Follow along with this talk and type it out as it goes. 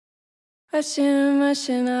Russian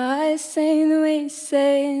eyes saying the way you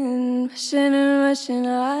saying. Russian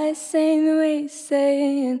eyes saying the way you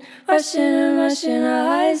saying. Russian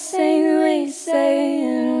eyes saying the way you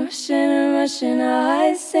saying. Russian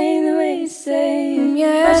eyes saying the way you saying.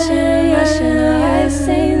 Russian eyes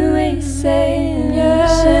saying the way you saying.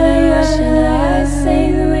 Russian eyes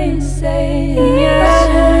saying the way you saying.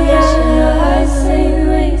 Russian eyes saying the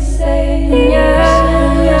way you saying.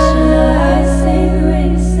 Russian eyes saying the way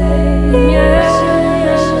you saying.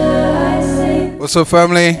 What's up,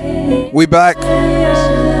 family? We back.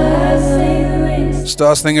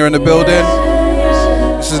 Star Slinger in the building.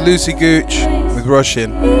 This is Lucy Gooch with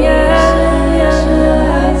Russian.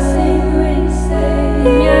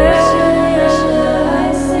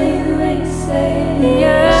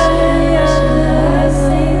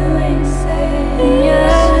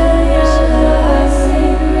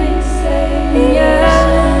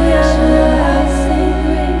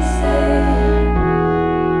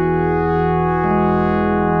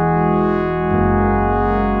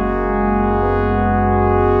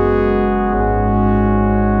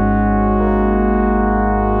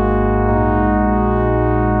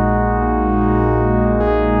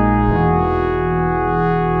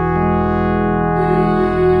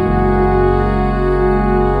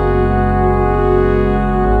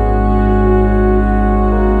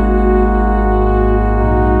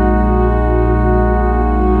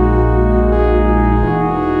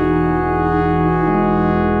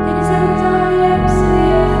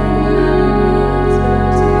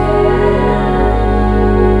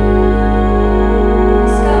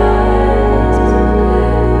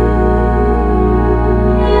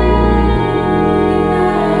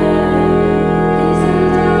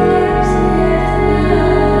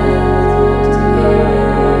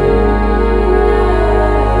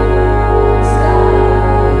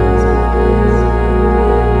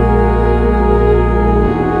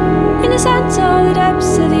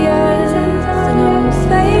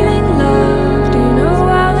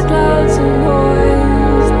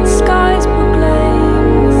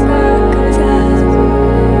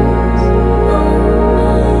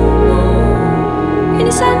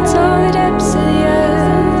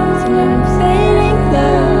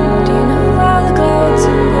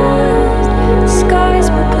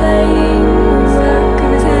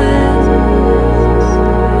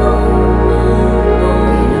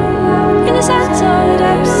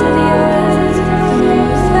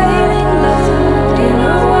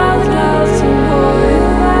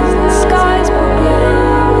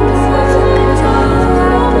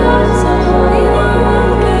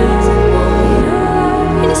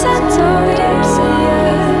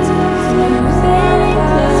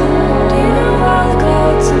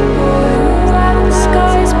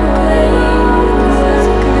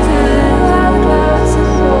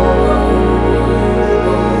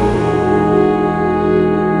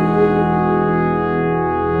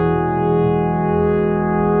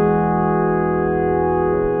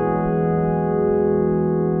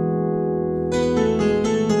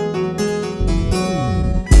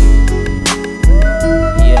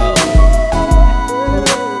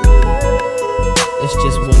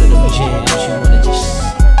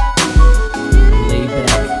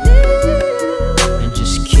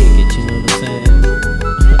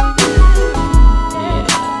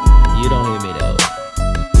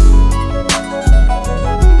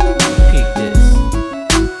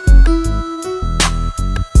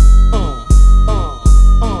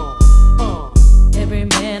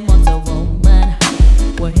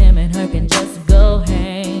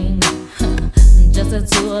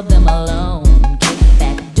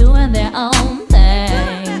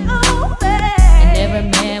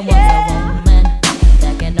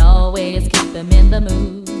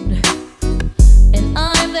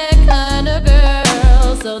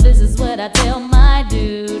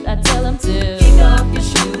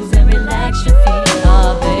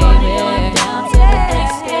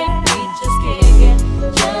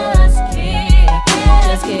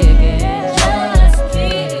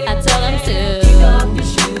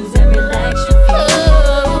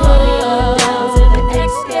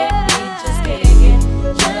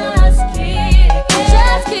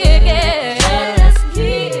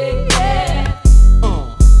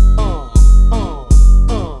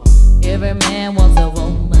 Man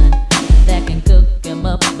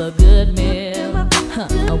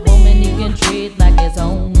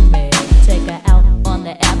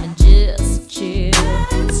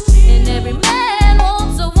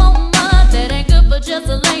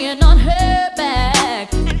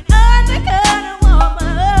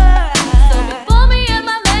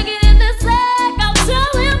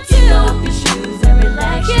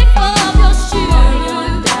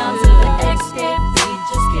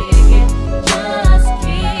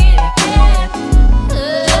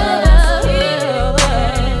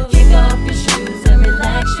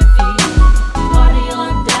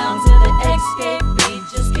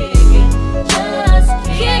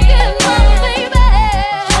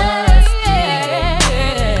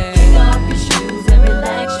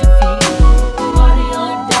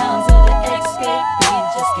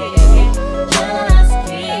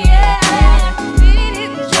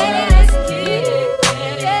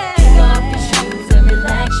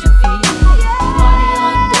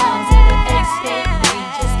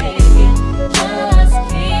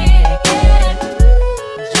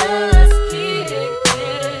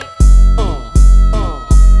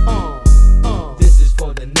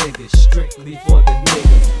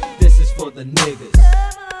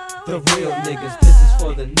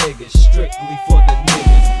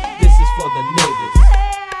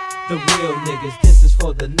The real niggas, this is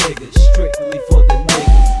for the niggas, strictly for the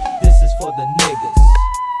niggas. This is for the niggas.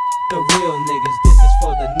 The real niggas, this is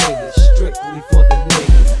for the niggas, strictly for the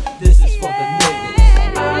niggas. This is for the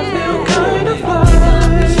niggas. I feel kinda fly,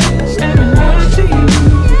 every night I see you.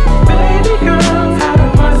 Baby girl, how do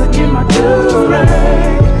I look in my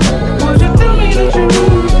do-rag? Would you tell me the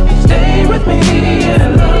truth? Stay with me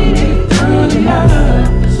and love me through the night.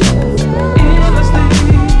 Endlessly,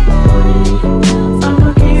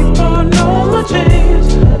 I'ma keep on all my chains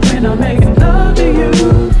when I'm making love to you.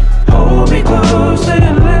 Hold me close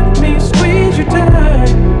and let me squeeze you tight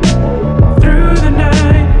through the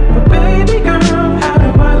night. But baby girl, how do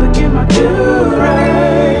I look in my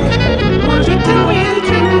do-rag? Would you tell me the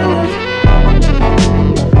truth?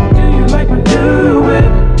 Do you like my new whip?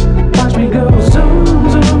 Watch me go zoom,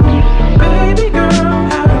 zoom. Baby girl,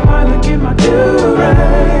 how do I look in my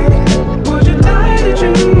do-rag? Would you tie the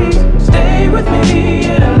trees? Stay with me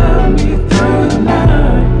and love me through the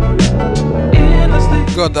night. Endlessly.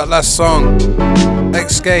 God, that last song,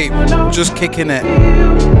 Escape, just kicking it.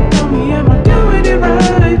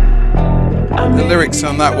 The lyrics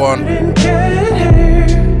on that one.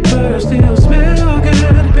 But I still smell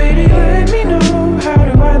good. Baby, let me know. How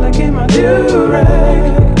do I look in my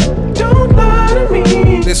do-rag? Don't lie to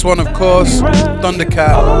me. This one, of course,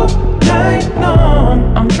 Thundercat,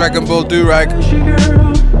 Dragon Ball Durag.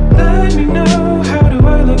 Let me know. How do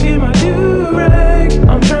I look in my do-rag?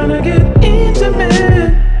 I'm trying to get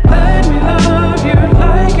intimate. Let me love you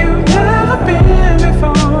like you've never been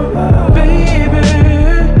before, baby.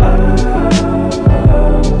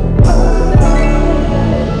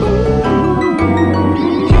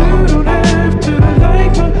 You don't have to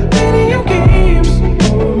like my video games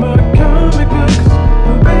or my comic books,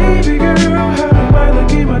 but baby girl, how do I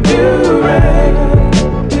look in my do-rag?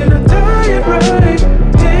 Did I tie it right?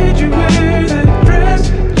 Did you wear that dress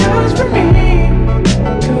just for me?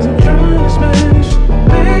 'Cause I'm trying to smash,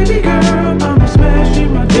 baby girl, I'm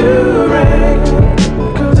smashing my do-rag.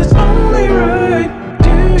 'Cause it's only right.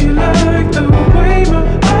 Do you like the way my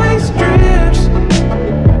ice drips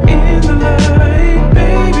in the light?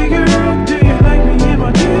 Baby girl, do you like me in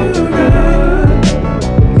my do-rag?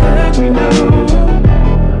 Let me know.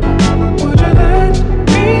 Would you let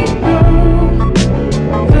me know?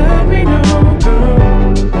 Let me know, girl.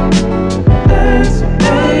 Let's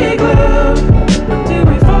make love until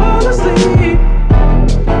we fall asleep.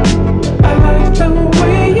 I like the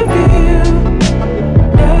way you feel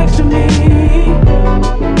next to me.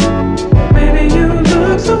 Baby, you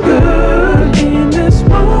look so good in this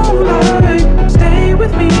moonlight. Stay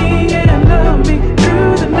with me and love me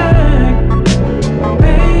through the night.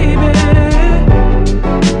 Baby,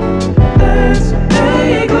 let's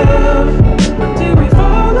make love until we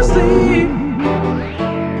fall asleep.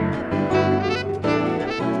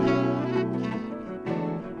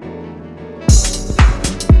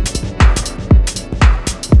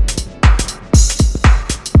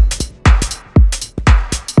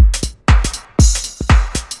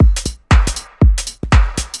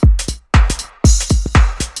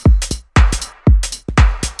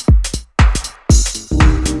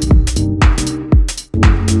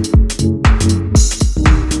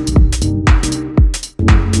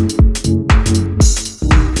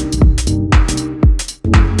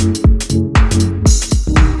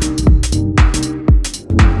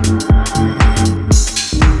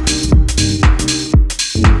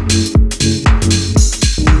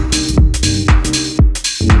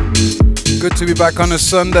 Good to be back on a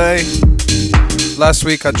Sunday. Last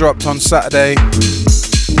week I dropped on Saturday.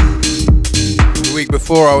 The week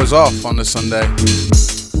before I was off on the Sunday.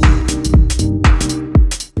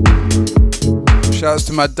 Shouts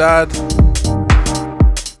to my dad.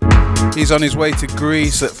 He's on his way to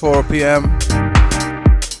Greece at 4 p.m.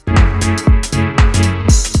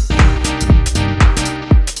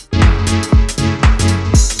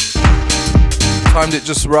 Timed it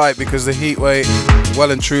just right because the heat wave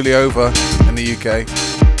well and truly over in the UK.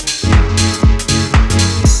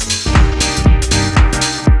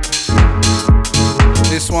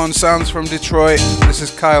 This one sounds from Detroit. This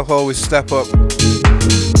is Kyle Hall with Step Up.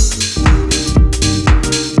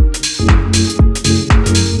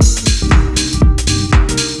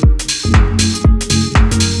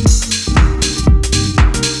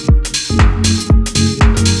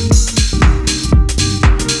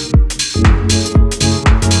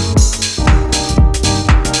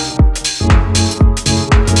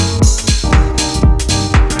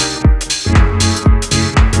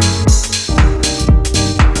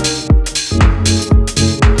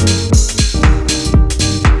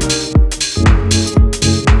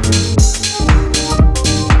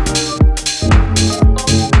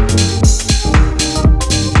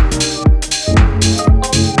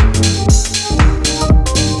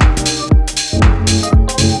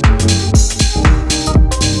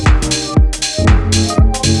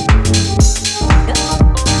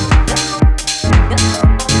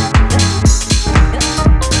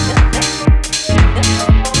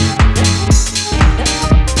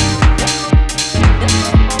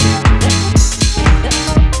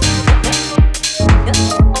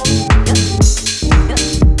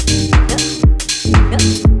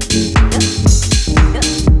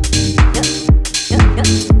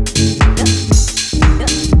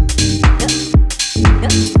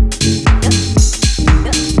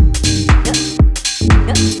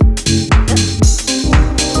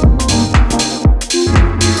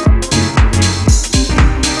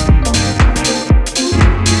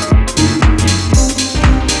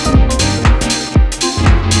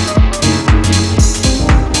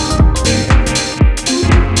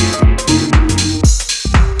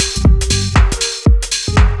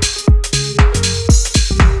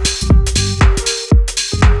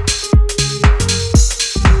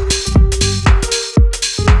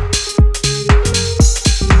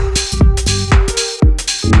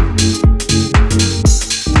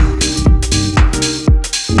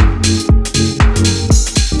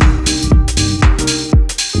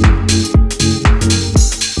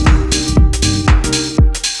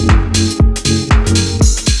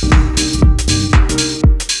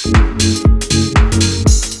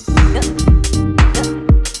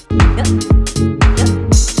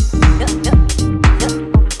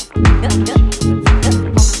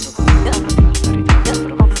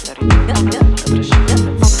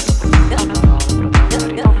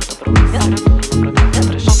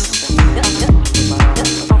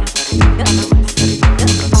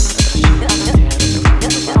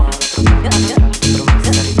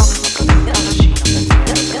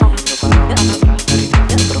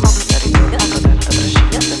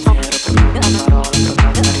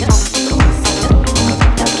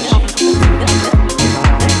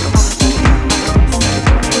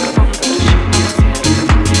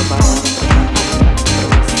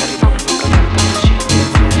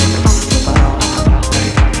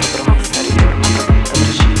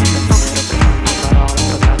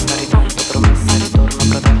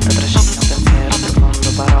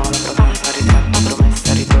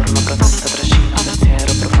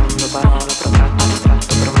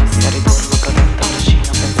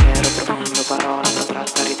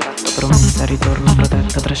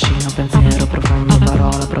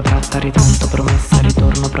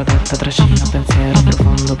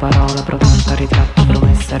 ritratto,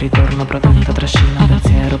 promessa, ritorno, protetta, trascina,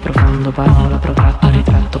 pensiero profondo, parola, protratta,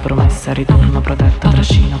 ritratto, promessa, ritorno, protetta,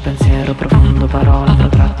 trascina, pensiero profondo, parola,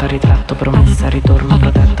 protratta, ritratto, promessa, ritorno,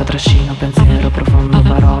 protetta, trascina, pensiero profondo,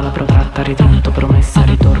 parola, protratta, ritratto, promessa,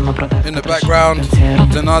 ritorno, protetta. In the background,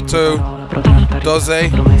 Donato Doze.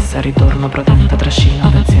 Promessa, ritorno, protetta, trascina,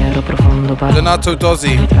 pensiero profondo, parola. Donato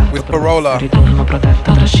Dozzi with Parola. Ritorno,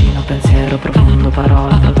 protetta, trascina, pensiero profondo,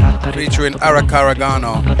 parola, protratta. Featuring Ara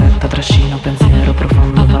Caragano. Protetta, trascina, pensiero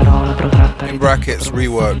profondo, parola, protratta. In brackets,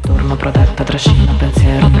 rework. Ritorno, protetta, trascina,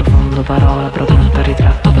 pensiero profondo, parola, protratta,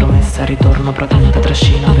 ritratto, promessa, ritorno, protetta,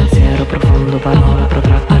 trascina, pensiero profondo, parola,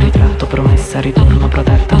 protratta, ritratto, promessa, ritorno,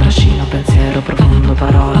 protetta, trascina, pensiero profondo,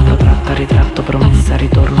 parola, protratta, ritratto, promessa,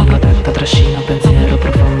 ritorno, protetta, trascina, pensiero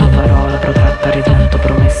profondo, parola, protratta, ritratto,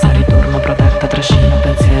 promessa, ritorno, protetta, trascina,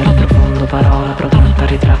 pensiero profondo, parola, protratta,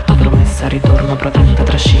 ritratto, promessa, ritorno, protetta,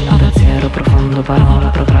 trascina, pensiero profondo, parola,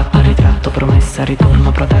 protratta, ritratto, promessa,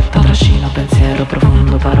 ritorno, protetta, trascina, pensiero profondo,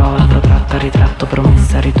 parola, protratta, ritratto,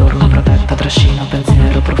 promessa, ritorno, protetta, trascina, pensiero profondo, parola, protratta, ritratto,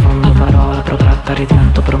 promessa, ritorno, protetta, trascina, pensiero profondo, parola, protratta,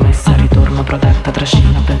 ritratto, promessa, ritorno, protetta,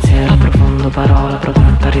 trascina, pensiero profondo, parola,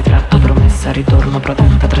 protratta, ritratto, promessa, ritorno,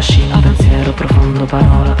 protetta, trascina, pensiero profondo,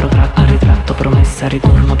 parola, protratta, ritratto, promessa, ritorno, protetta, trascina, pensiero profondo, parola, protratta, ritratto, promessa,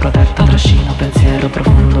 ritorno, protetta, trascina, pensiero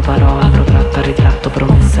profondo, parola, protratta, ritratto,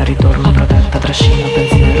 promessa, ritorno, protetta, trascina,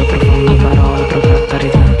 pensiero profondo, parola, protratta,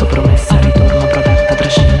 ritratto, promessa, ritorno, protetta,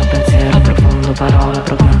 trascina, pensiero profondo,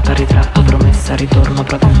 parola, protratta, ritratto, promessa,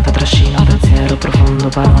 ritorno, protetta, trascina, pensiero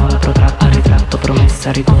profondo, parola, protratta, ritratto,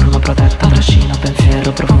 promessa, ritorno, protetta, trascina,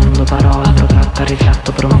 pensiero profondo, parola, protratta, ritratto, promessa, ritorno, protetta, trascina, pensiero profondo, parola, protratta,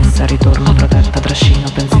 ritratto, promessa, ritorno, protetta, trascina,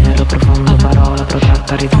 pensiero profondo, parola,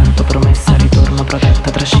 protratta, ritratto, promessa, ritorno, protetta,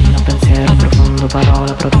 trascina, pensiero profondo,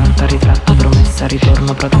 parola, protratta, ritratto, promessa, ritorno,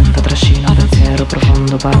 protetta, trascina, pensiero profondo, parola, protratta, ritratto, promessa, ritorno, protetta, trascina, pensiero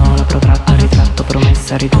profondo, parola, protratta, ritratto,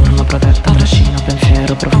 promessa, ritorno, protetta, trascina,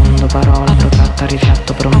 pensiero profondo, parola, protratta, ritratto,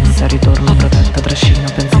 promessa, ritorno, protetta,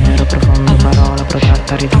 trascina, pensiero profondo, parola, protratta,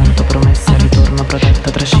 ritratto, promessa, ritorno,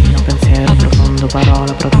 protetta, trascina, pensiero profondo, parola, protratta, ritratto, promessa, ritorno, protetta, trascina, pensiero profondo,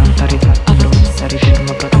 parola, protratta, ritratto, promessa,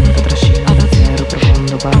 ritorno, protetta, trascina, pensiero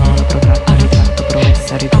profondo, parola, protratta, ritratto,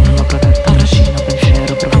 promessa, ritorno, protetta, trascina,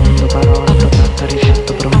 pensiero profondo, parola, protratta, ritratto, promessa,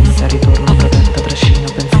 ritorno, protetta, trascina, pensiero profondo, parola, protratta, ritratto, promessa, ritorno, protetta, trascina,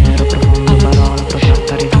 pensiero profondo, parola, protratta,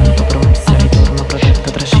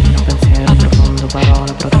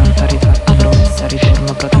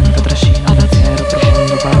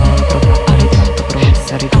 ritratto, promessa,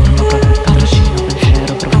 ritorno, protetta, trascina, pensiero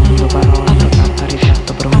profondo, parola, protratta, ritratto,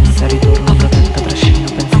 promessa, ritorno, protetta,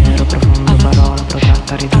 trascina, pensiero profondo, parola,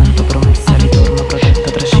 protratta, ritratto, promessa, ritorno,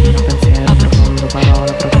 protetta, trascina, pensiero profondo, parola,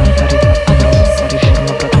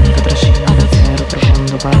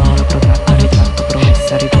 protratta, ritratto,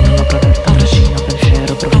 promessa, ritorno, protetta, trascina,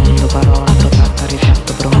 pensiero profondo, parola, protratta,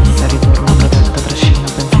 ritratto, promessa, ritorno,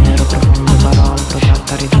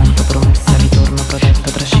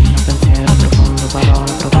 protetta, trascina, pensiero profondo,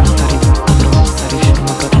 parola, protratta,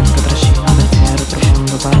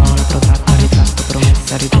 ritratto,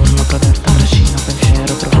 promessa, ritorno, protetta, trascina, pensiero profondo, parola, protratta, ritratto, promessa, ritorno, protetta, trascina,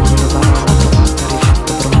 pensiero profondo, parola, protratta, ritratto,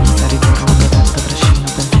 promessa,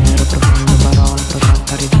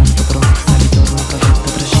 ritorno,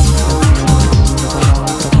 protetta, trascina, pensiero profondo,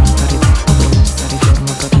 parola, protratta, ritratto, promessa,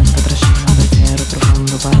 ritorno, protetta, trascina, pensiero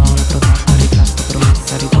profondo, parola, protratta, ritratto,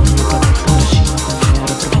 promessa,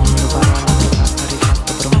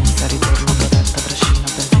 ritorno, protetta, trascina,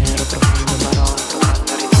 pensiero profondo, parola,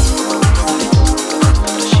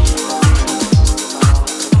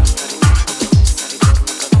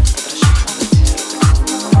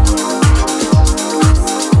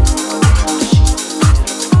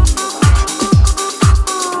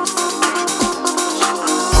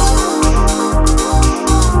 ritratto,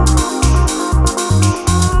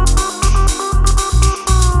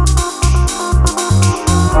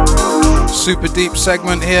 Super deep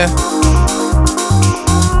segment here.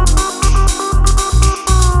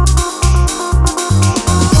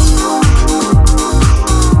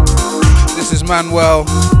 This is Manuel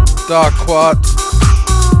Darquart.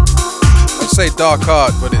 I'd say Dark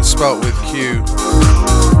Art, but it's spelt with Q.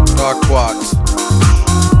 Darquart.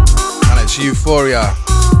 And it's Euphoria.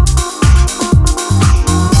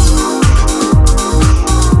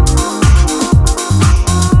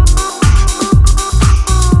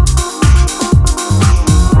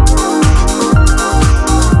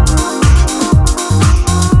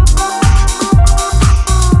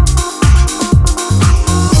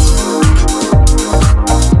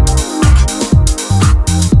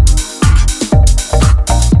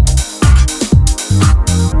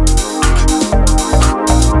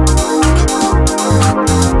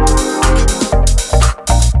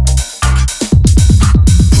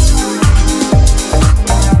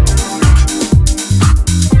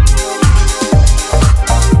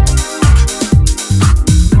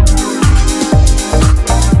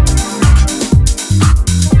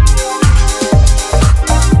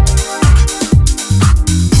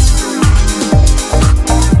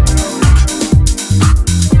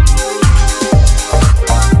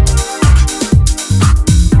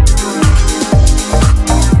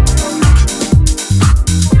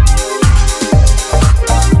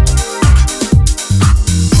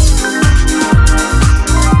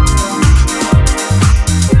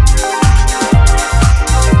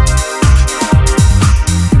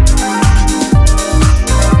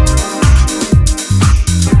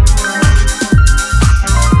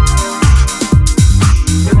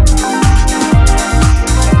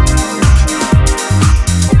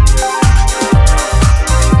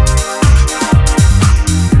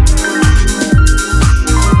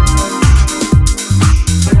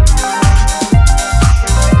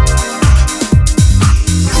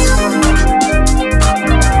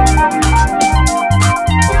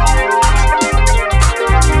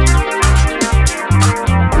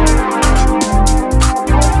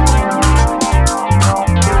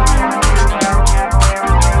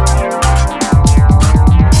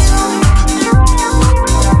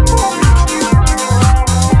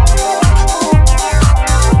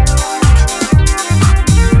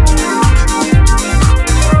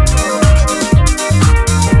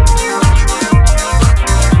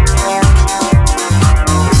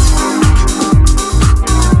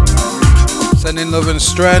 Sending love and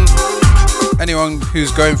strength. Anyone who's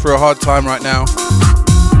going through a hard time right now.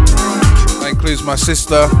 That includes my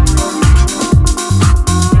sister.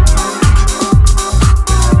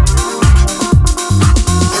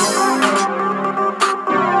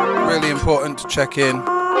 Really important to check in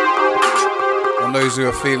on those who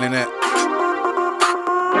are feeling it.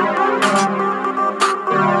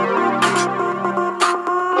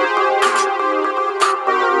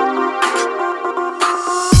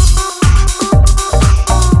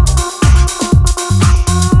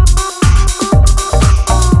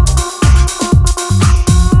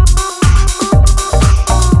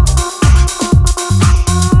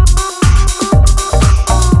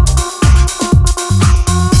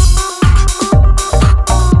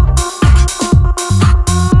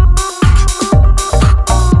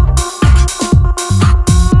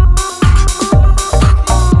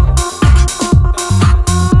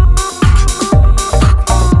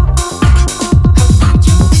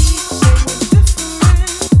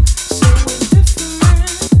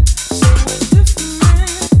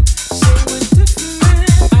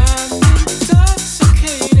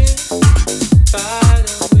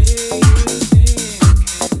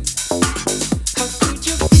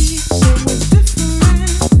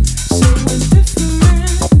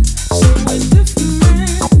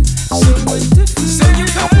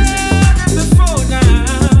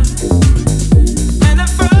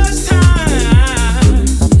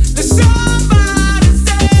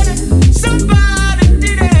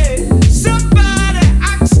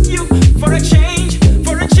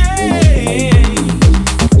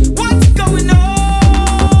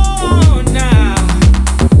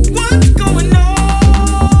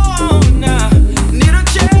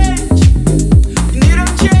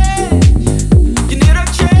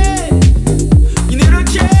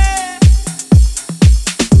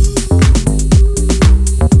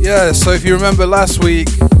 So if you remember last week,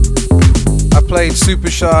 I played Super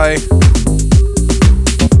Shy,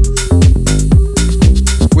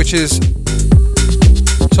 which is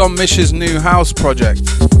Tom Mish's new house project.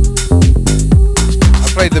 I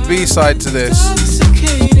played the B-side to this.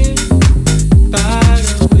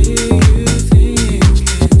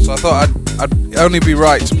 So I thought I'd only be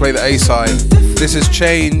right to play the A-side. This is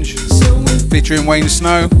Change, featuring Wayne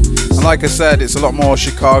Snow. And like I said, it's a lot more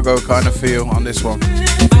Chicago kind of feel on this one.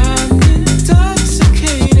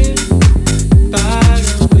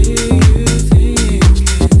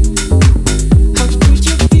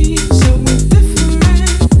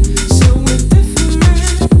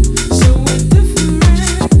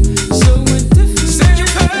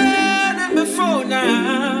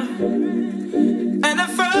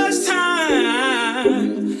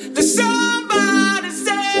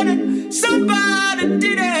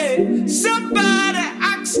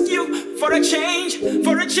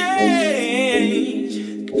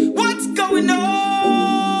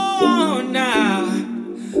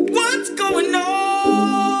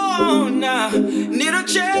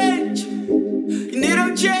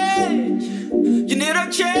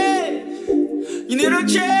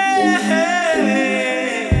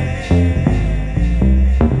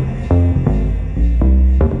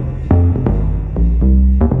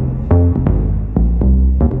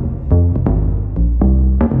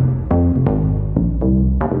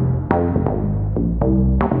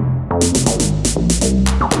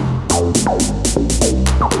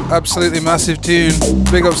 Absolutely massive tune.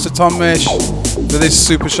 Big ups to Tom Mish for this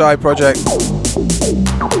Super Shy project.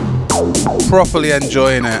 Properly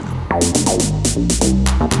enjoying it.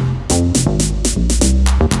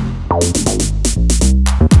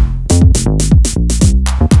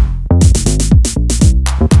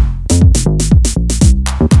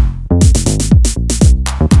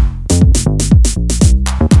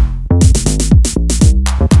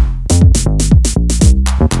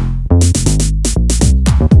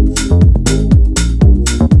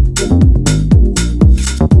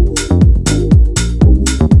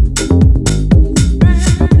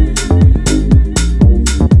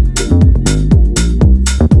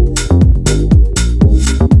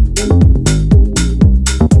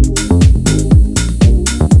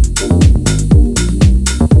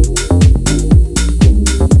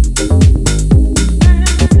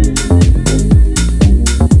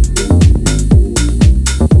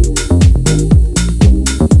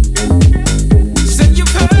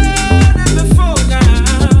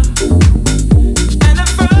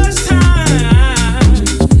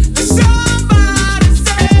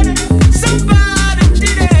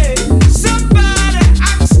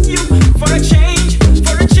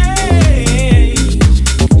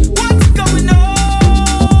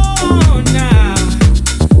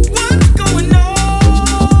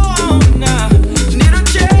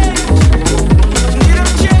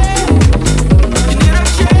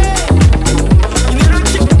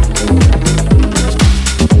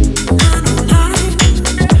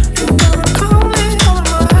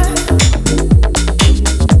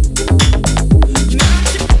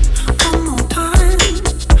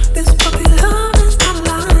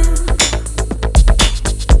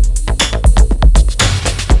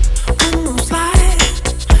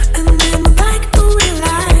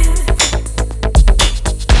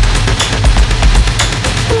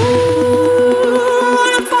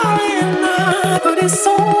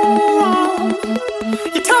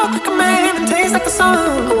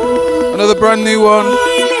 Another brand new one. The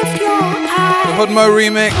Hudmo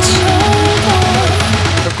remix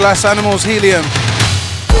of Glass Animals Helium.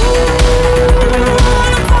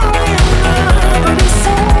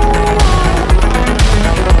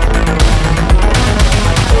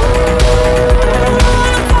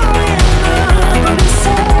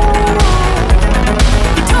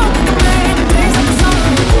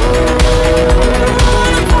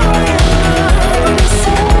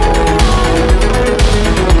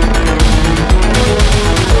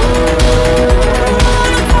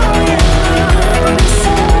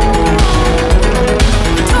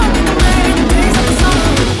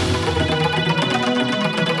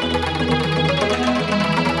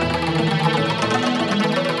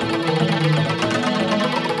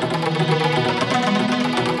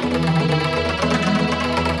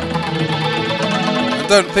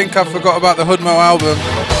 Don't think I forgot about the Hudmo album.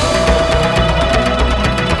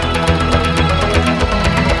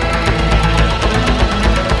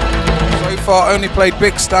 So far only played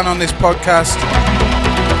Big Stan on this podcast.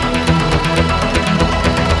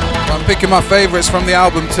 I'm picking my favourites from the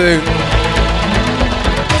album too.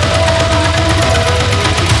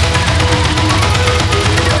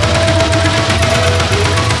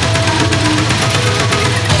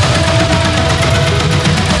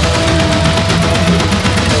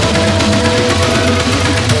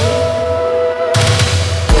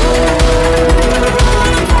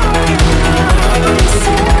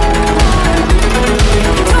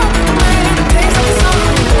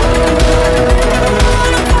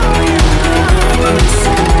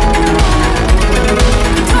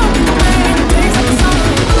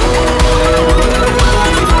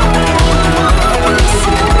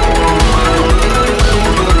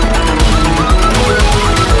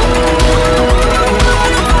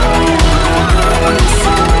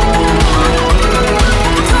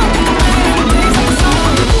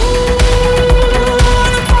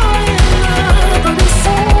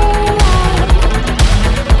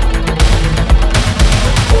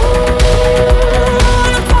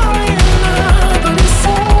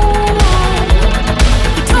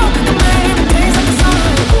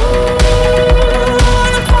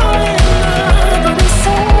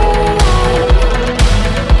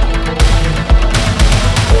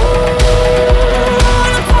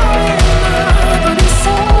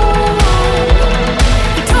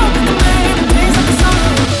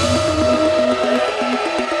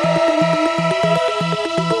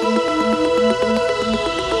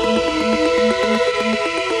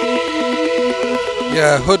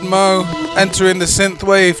 Hudmo entering the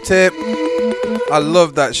synthwave tip. I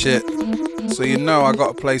love that shit. So you know I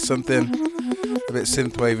gotta play something a bit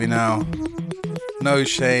synthwavy now. No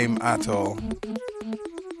shame at all.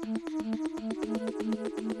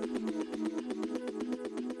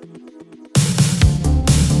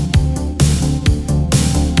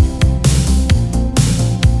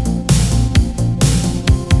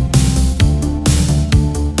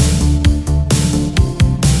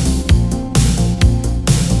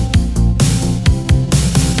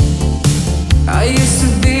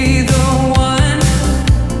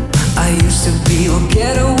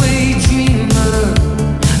 Getaway dreamer,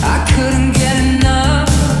 I couldn't get enough.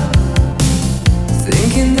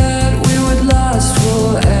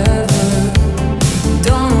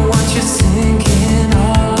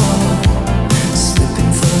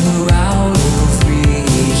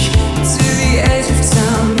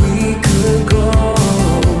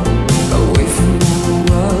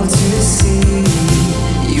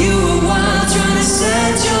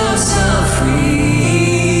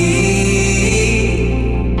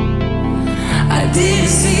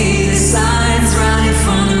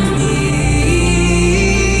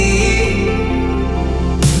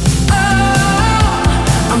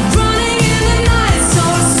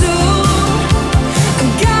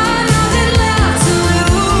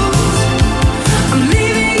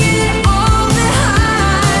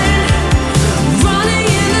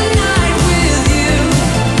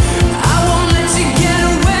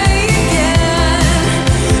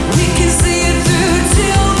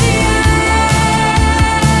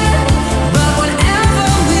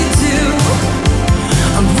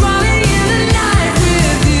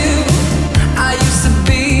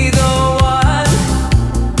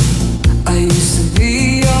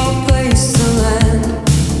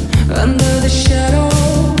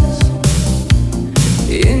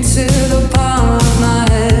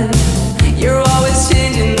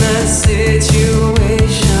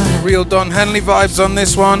 Real Don Henley vibes on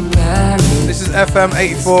this one. This is FM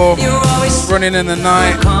 84, running in the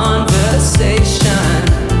night.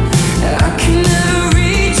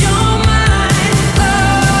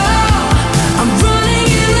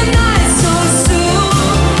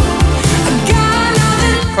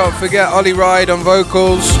 Don't forget Ollie Ride on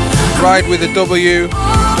vocals. Ride with a W,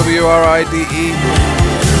 W-R-I-D-E.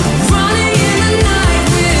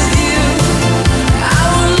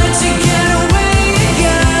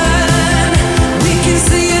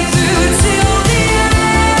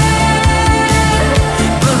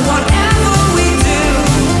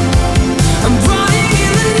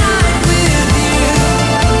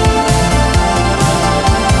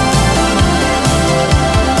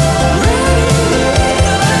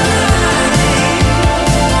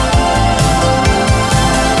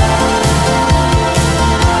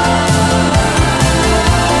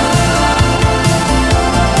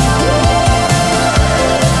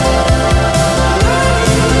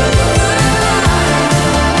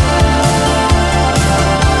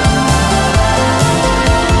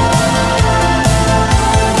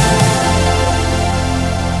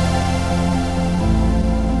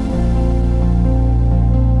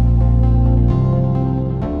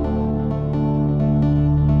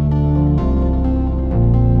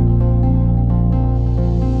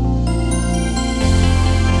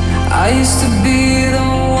 I used to be the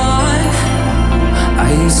one.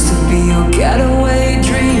 I used to be your getaway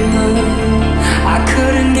dreamer. I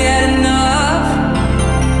couldn't get enough,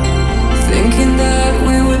 thinking that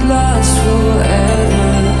we would last forever.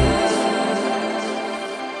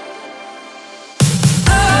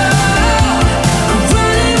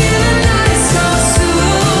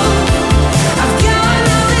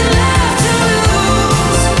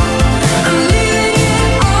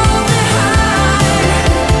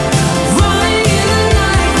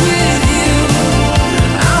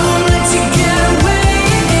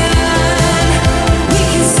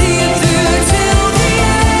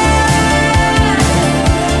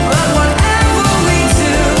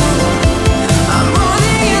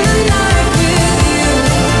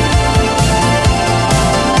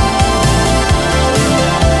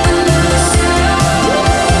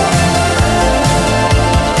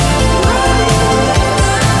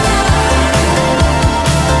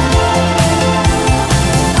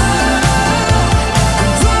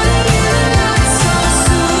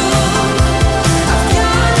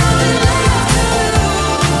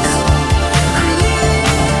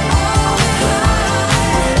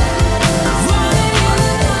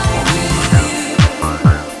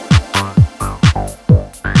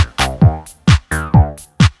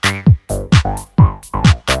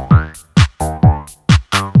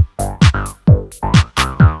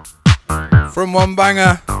 From one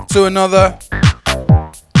banger to another,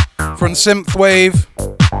 from synthwave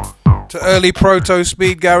to early proto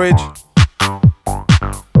speed garage.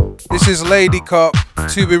 This is Lady Cop,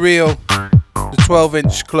 To Be Real, the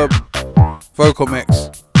 12-inch club vocal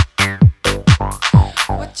mix.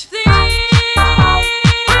 What you think?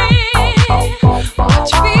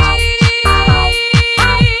 What you feel?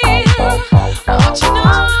 What you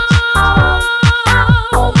know?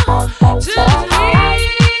 To me.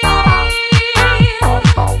 What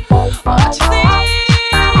you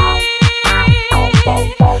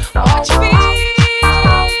think? What you feel?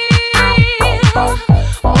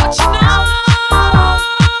 What you know?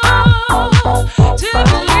 To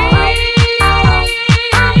believe.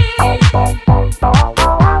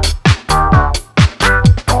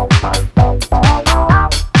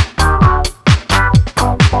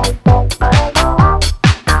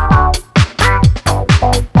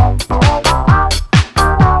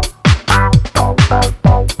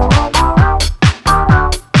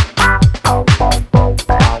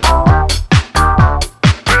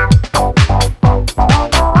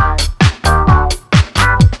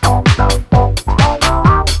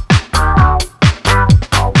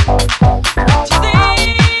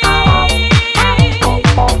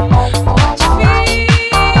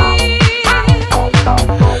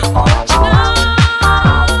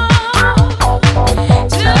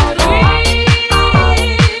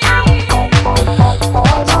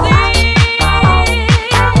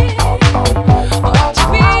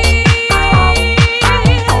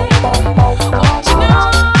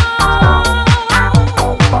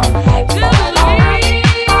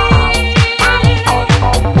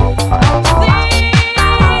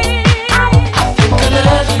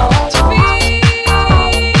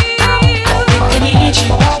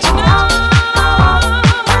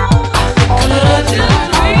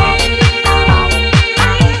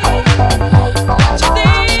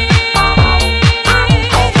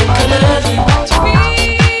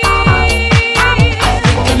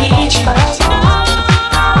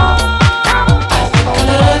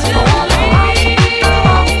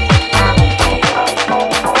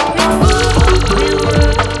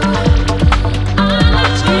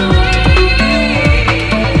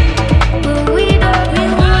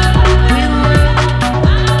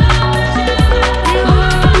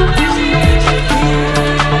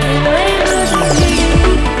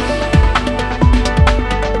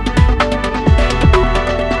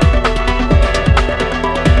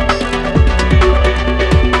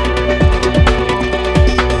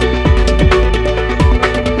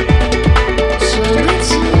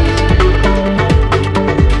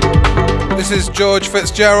 George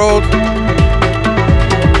Fitzgerald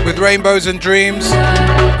with Rainbows and Dreams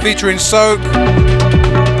featuring Soak.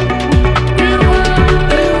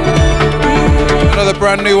 Another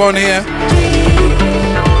brand new one here.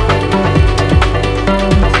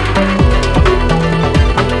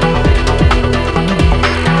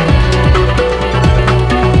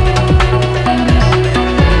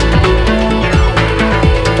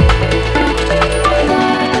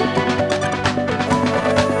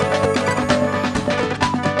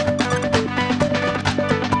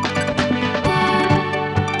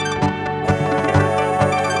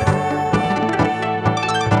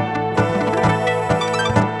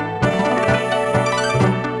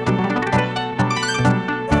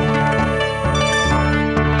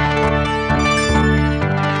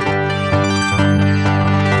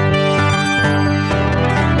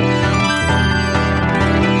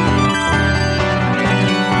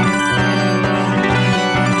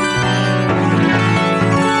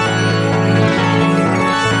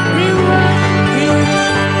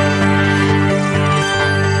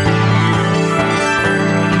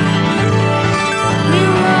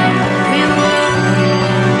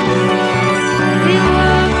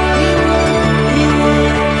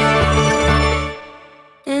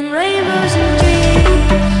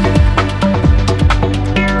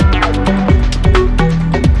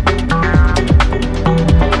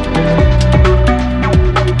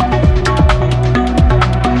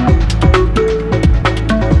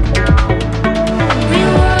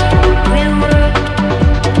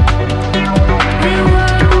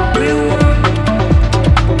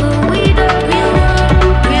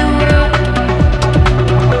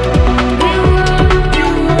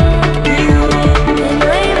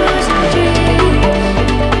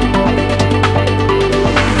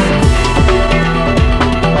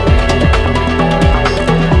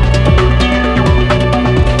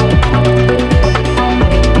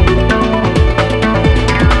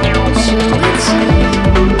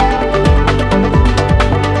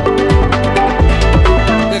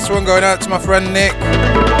 Going out to my friend Nick.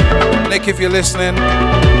 Nick, if you're listening,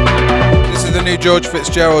 this is the new George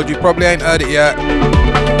Fitzgerald. You probably ain't heard it yet.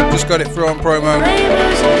 Just got it through on promo.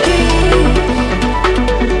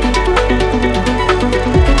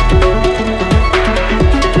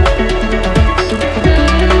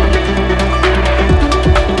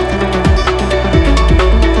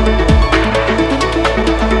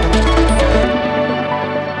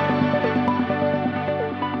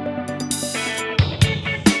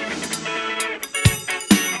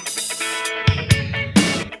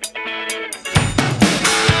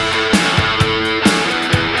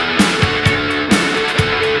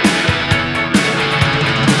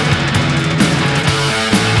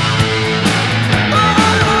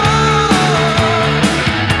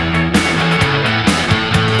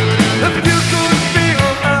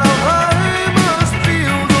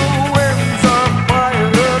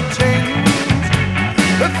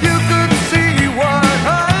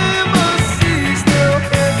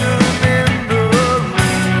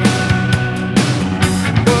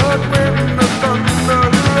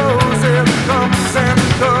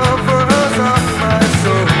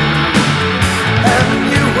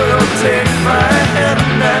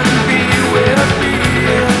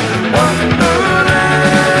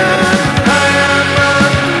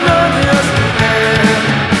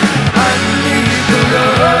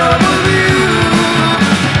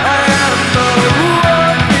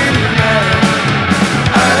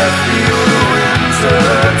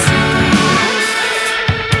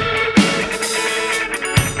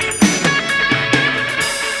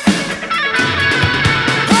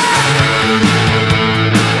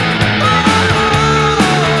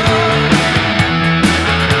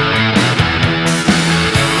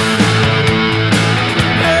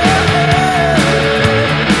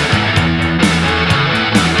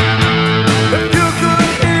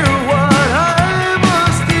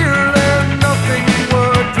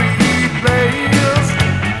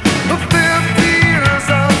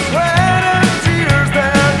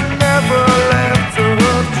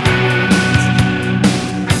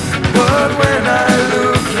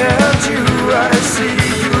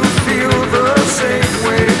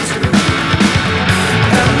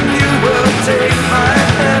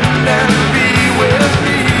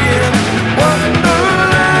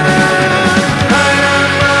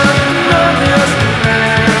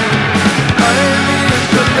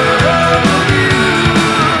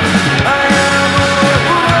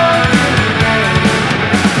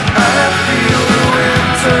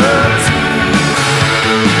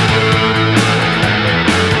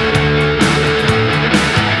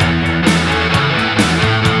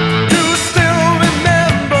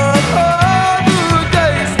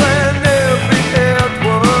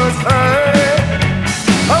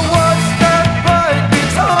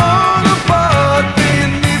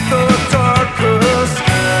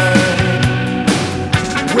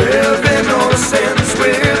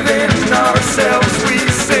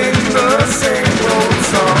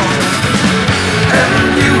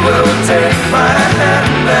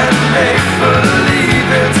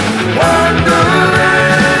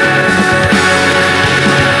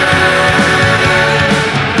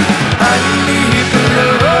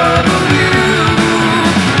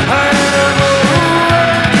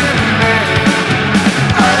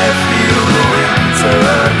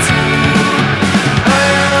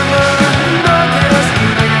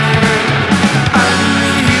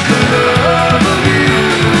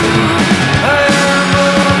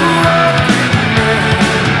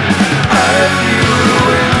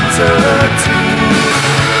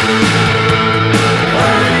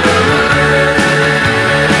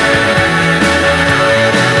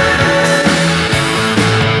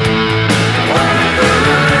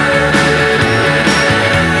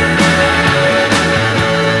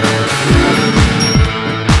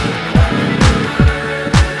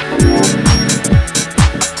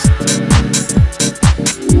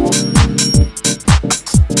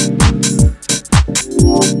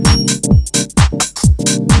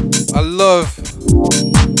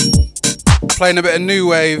 playing a bit of new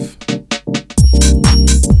wave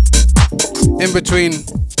in between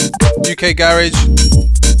UK garage.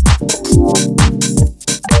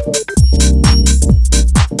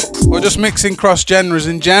 Or just mixing cross genres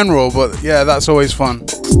in general, but yeah, that's always fun.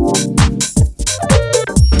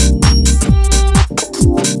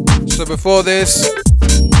 So before this,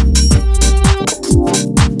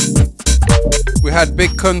 we had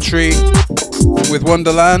Big Country with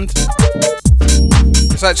Wonderland.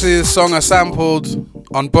 It's actually the song I sampled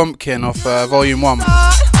on Bumpkin off Volume 1.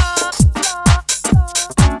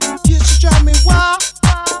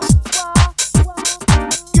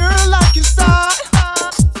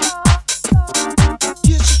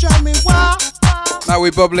 Now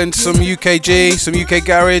we bubble into some UKG, some UK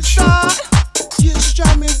garage.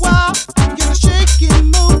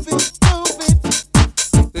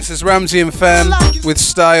 This is Ramsey and Fenn with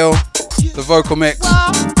Style, the vocal mix.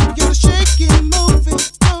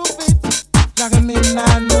 Like a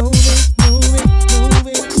midnight movie,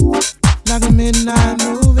 like a midnight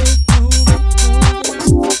movie,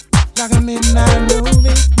 like a midnight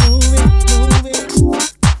movie,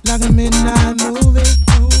 like a midnight movie.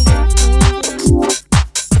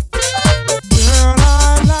 Girl,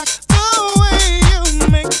 I like the way you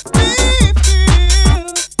make me feel.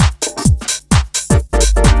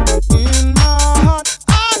 In my heart,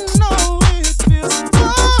 I know it feels so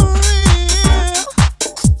real.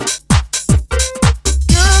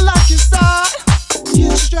 Girl, like your style, you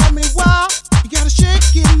just drive me wild. You gotta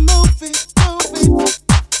shake it, move it, move it.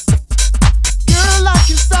 Girl, like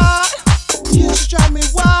your style, you just drive me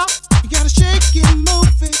wild. You gotta shake it,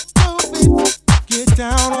 move it, move it. Get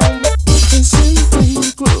down on me and simply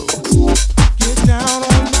groove. Get down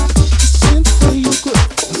on me and simply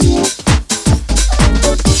groove.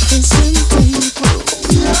 And simply groove.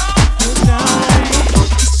 Get down on me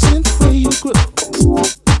and simply groove.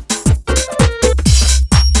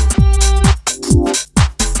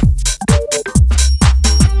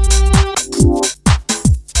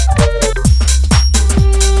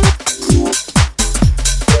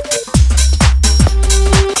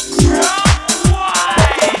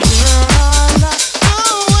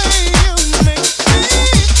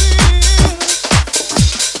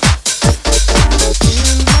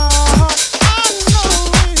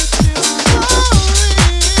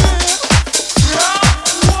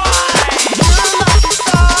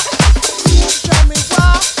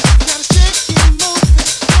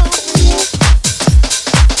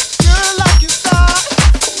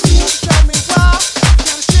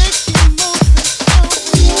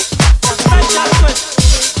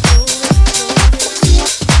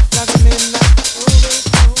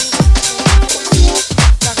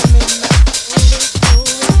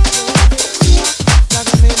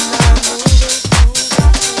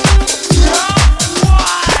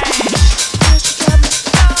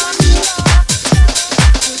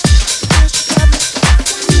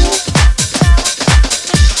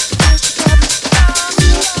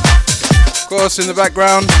 In the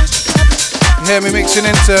background, you hear me mixing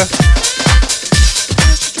into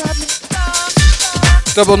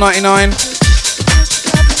Double 99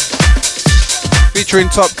 featuring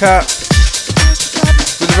Top Cat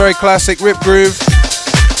with a very classic Rip Groove.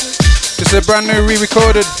 It's a brand new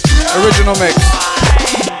re-recorded original mix.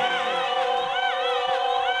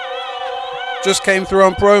 Just came through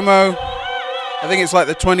on promo. I think it's like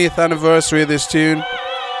the 20th anniversary of this tune.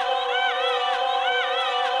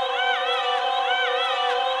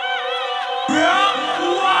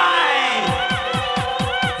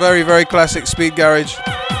 Very, very classic speed garage.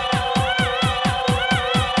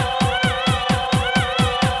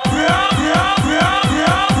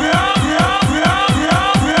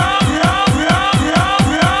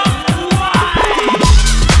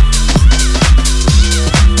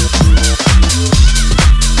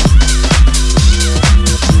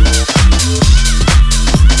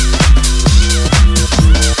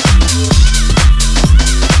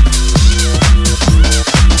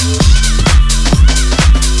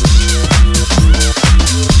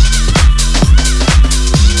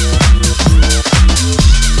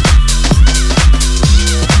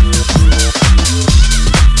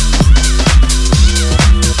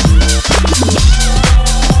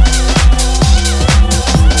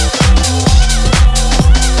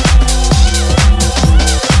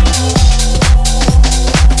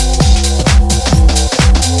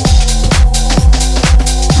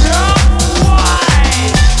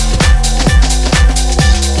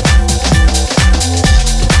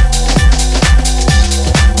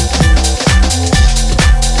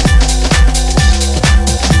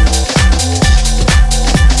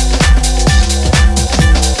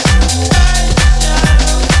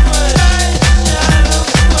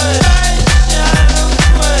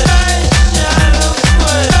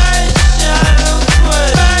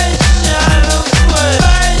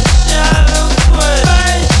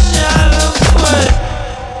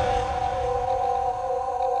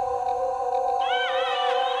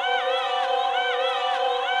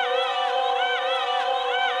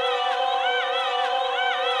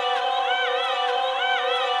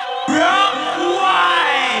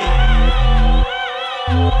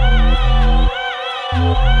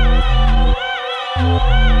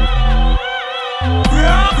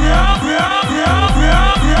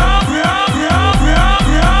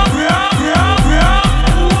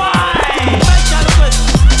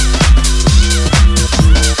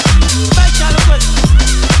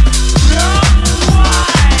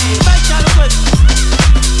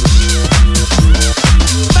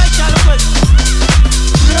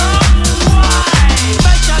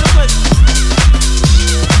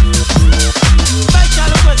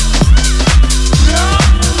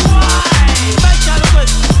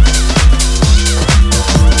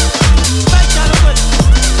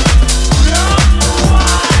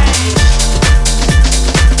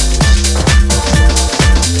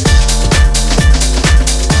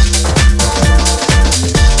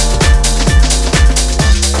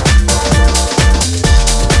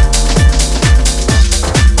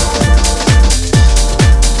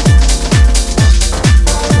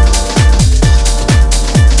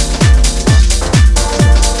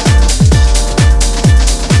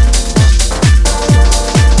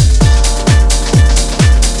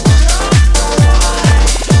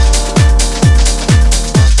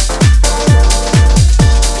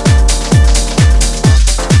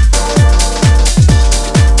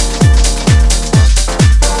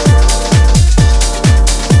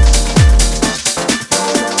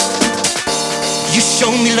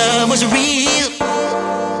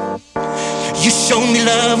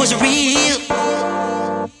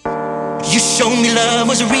 showed me love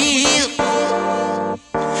was real.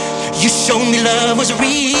 You showed me love was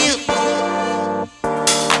real.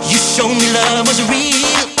 You showed me love was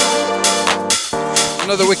real.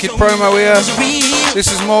 Another wicked promo here.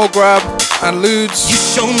 This is Grab and Ludes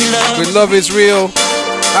with Love Is Real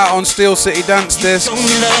out on Steel City Dance Discs. You showed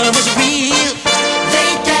me love was real.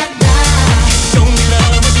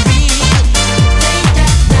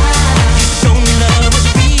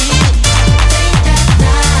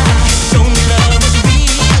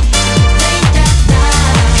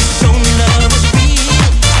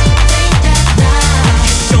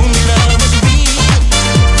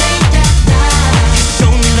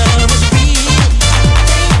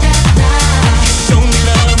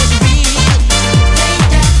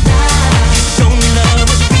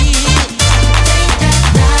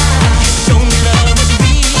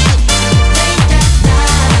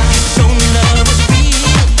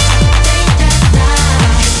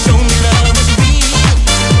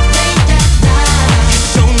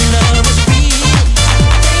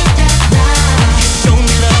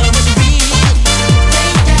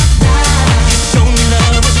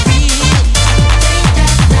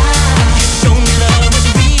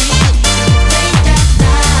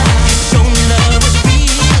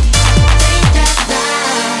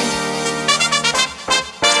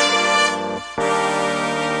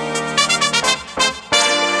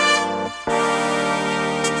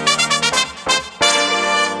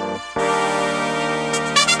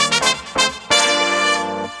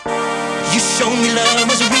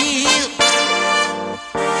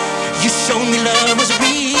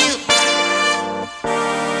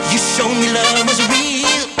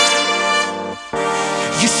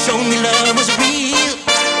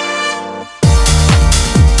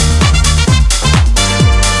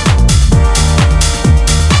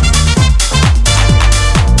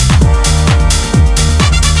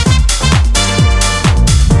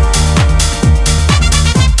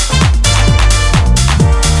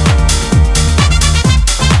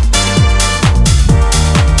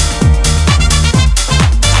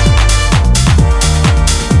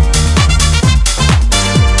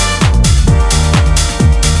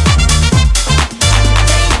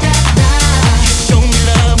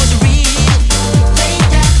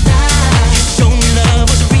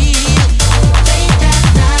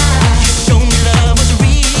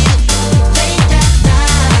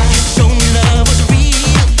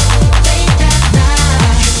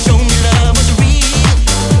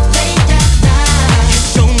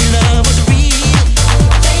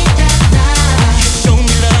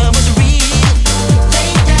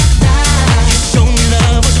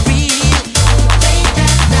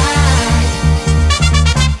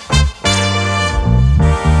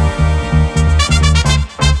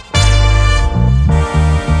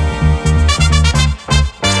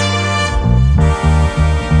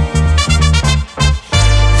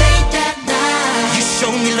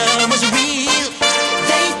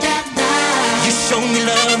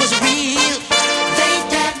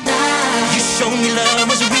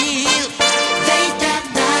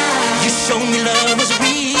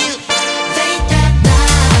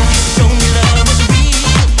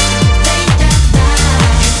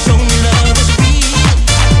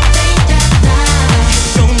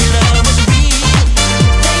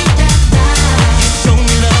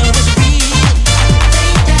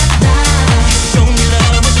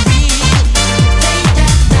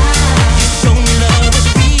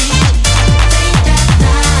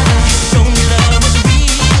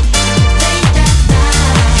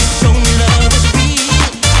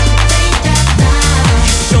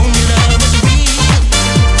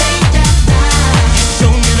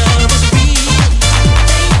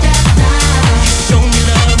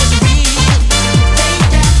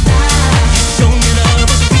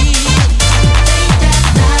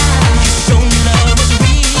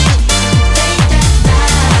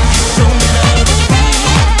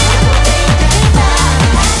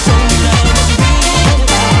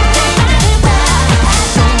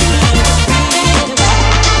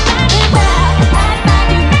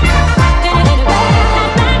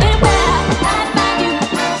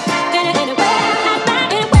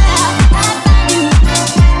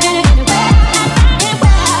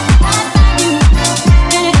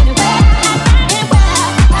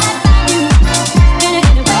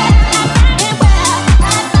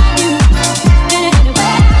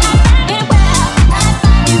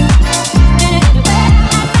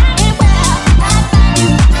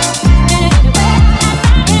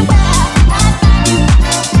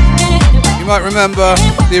 might remember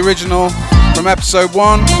the original from episode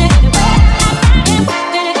 1.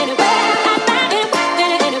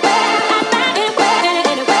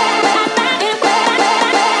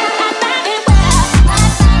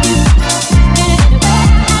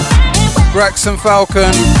 Braxton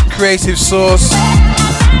Falcon, Creative Source.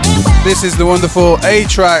 This is the wonderful A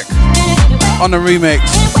track on a remix.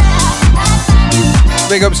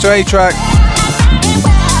 Big ups to A track.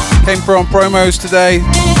 Came through on promos today.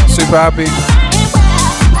 Super happy.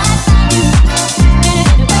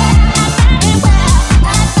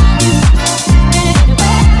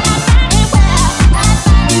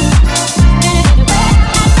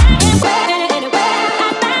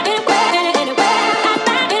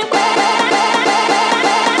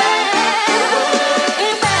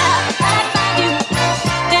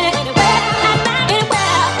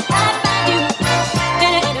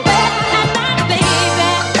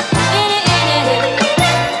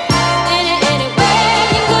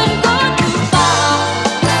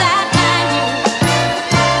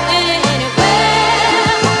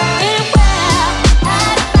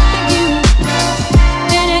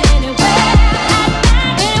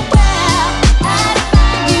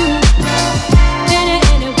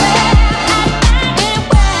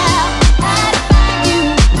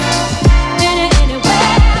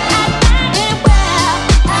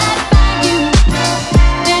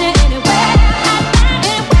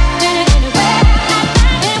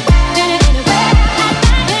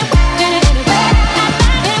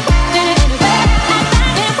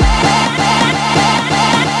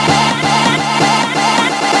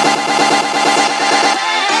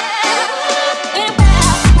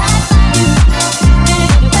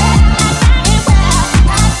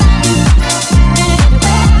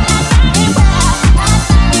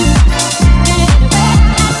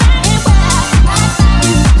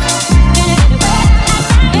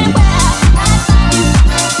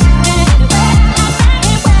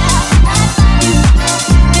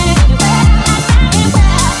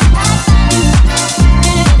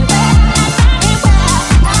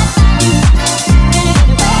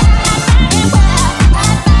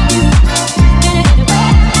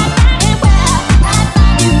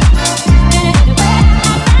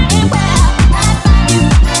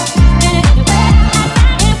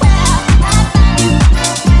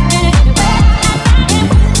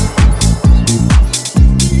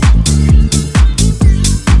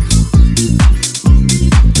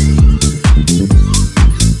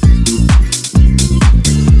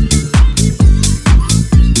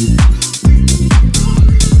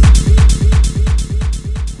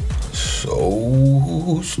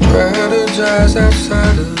 strategize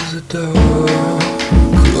outside of the door,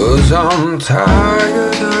 'cause I'm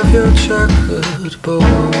tired of your checkered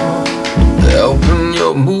board. Helping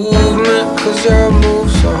your movement 'cause your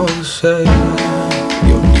moves all the same.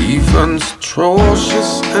 Your defense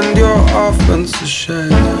atrocious and your offense a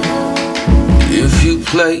shame. If you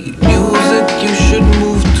play music you should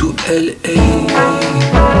move to LA.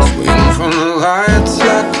 Swing from the lights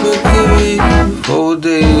like Mercury for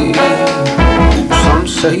days. Some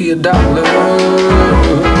say $1,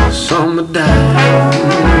 some a dime.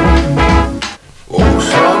 Oh,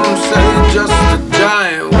 some say just a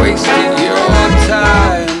giant wasting your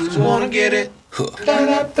time. Just wanna get it.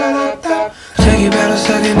 Take about a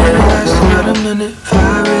second and it lasts about a minute.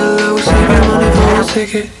 Fly real low, save your money for a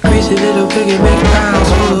ticket. Greasy little piggy, make piles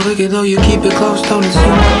full of wicked, though you keep it close, don't it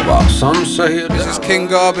seem? While some say this is King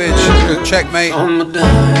Garbage, checkmate. On the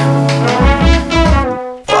dime.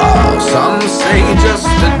 While some say just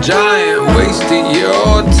a giant wasting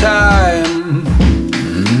your time.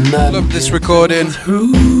 Love this recording.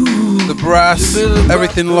 The brass,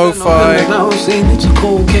 everything lo-fi.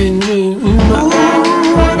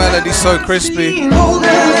 Melody so crispy.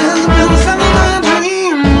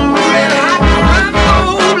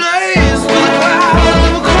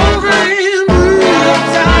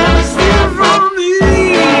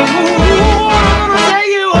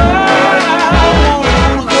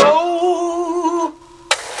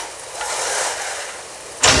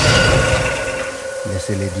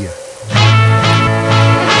 Laissez-les dire.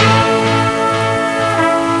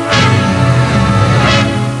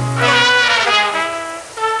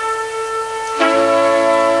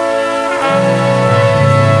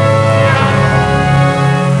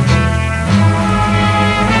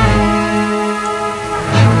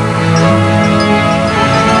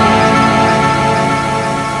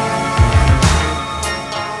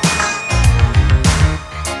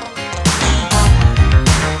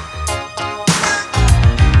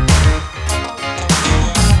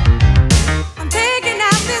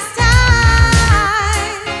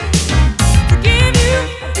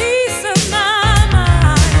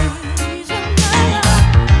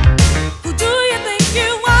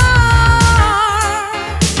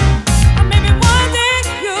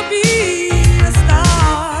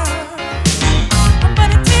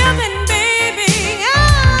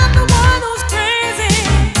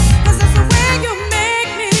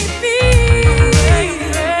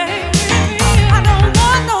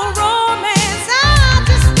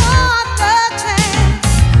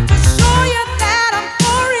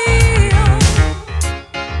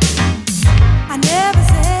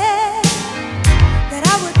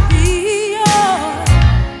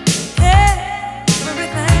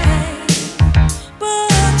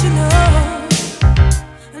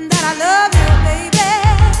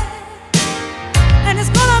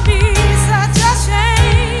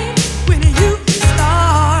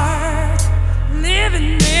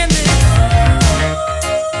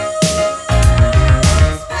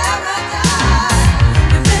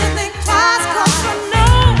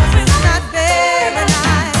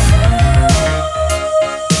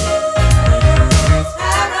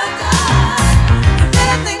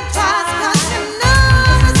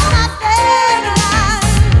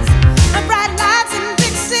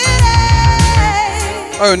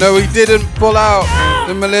 Oh no, he didn't pull out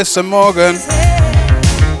the Melissa Morgan.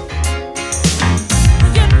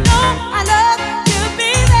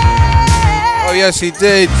 Oh yes, he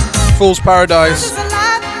did. Fool's Paradise.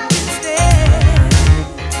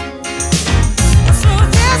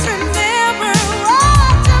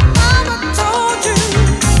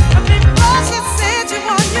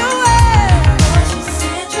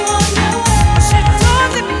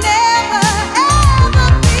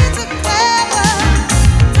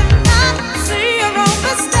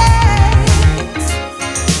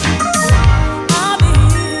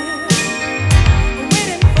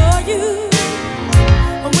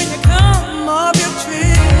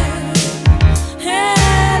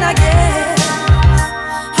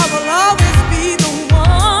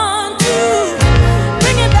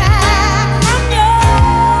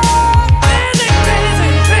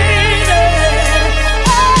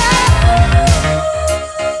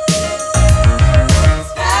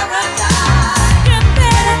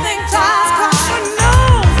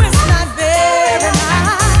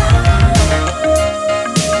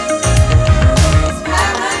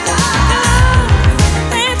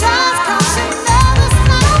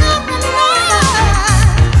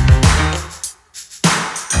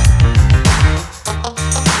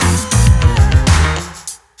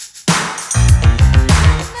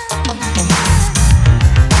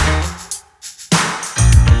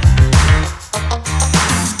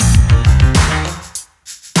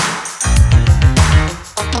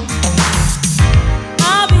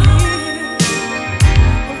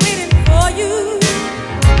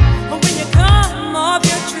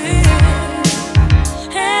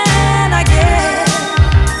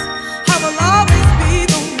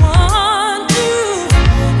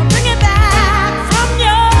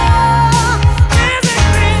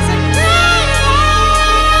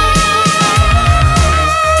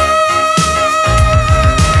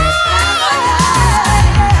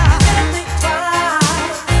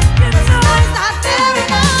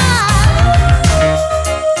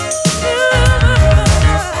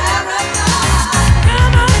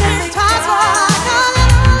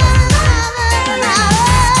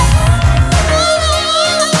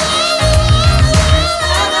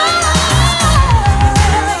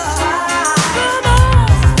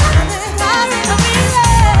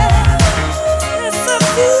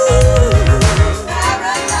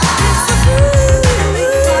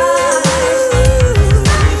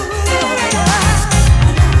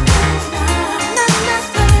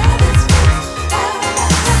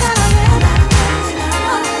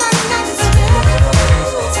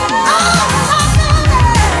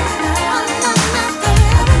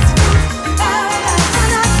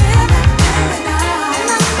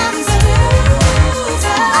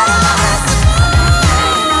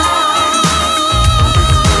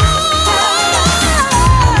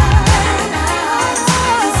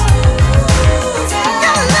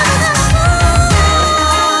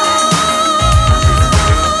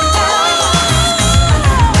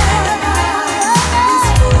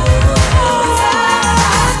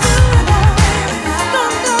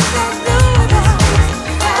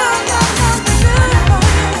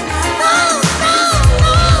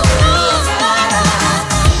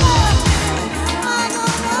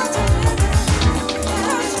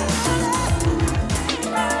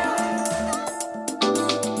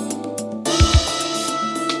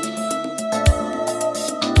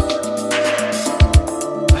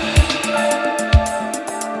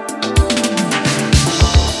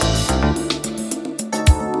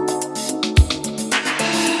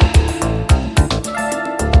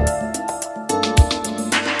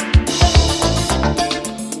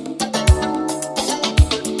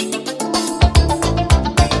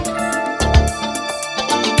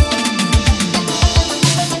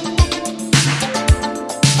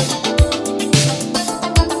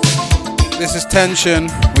 This is Tension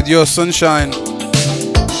with Your Sunshine.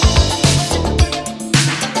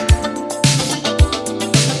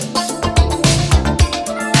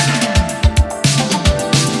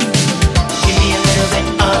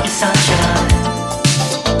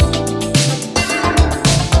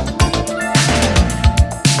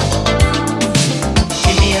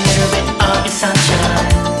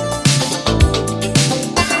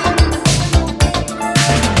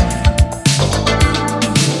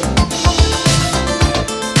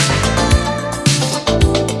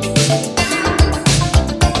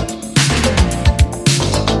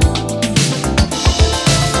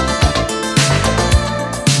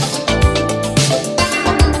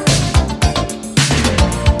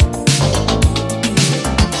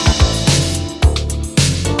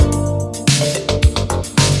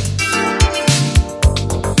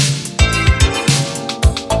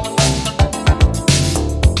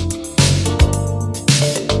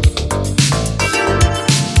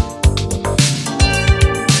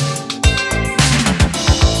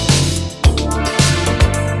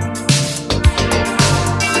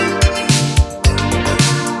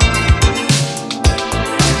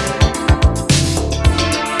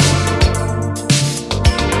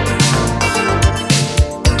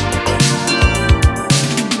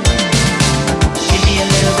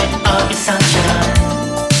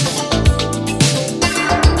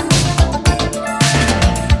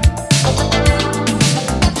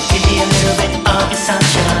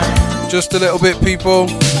 Just a little bit, people.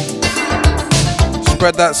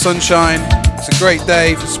 Spread that sunshine. It's a great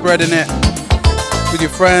day for spreading it with your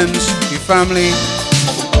friends, your family.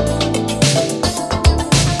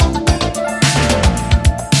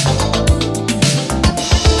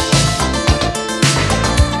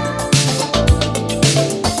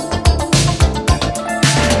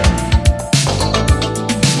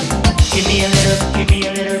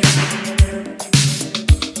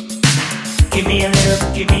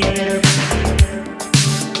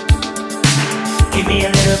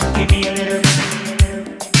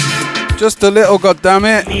 Just a little,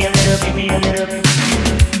 goddammit.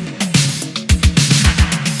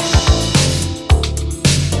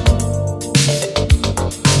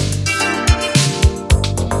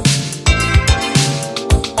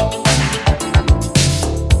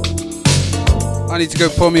 I need to go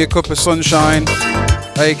pour me a cup of sunshine,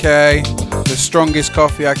 aka the strongest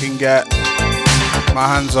coffee I can get my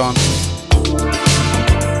hands on.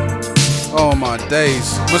 Oh my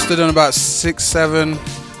days. Must have done about 6, 7,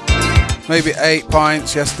 maybe 8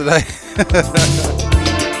 pints yesterday.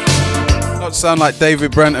 Not to sound like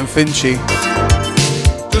David Brent and Finchy.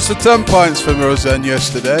 Just the 10 pints from Roseanne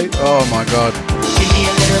yesterday. Oh my god. Give me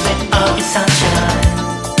a little bit of your sunshine.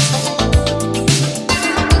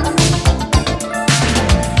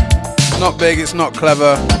 Not big, it's not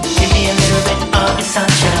clever. Give me a little bit of your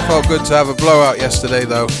sunshine. Felt good to have a blowout yesterday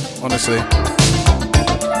though, honestly.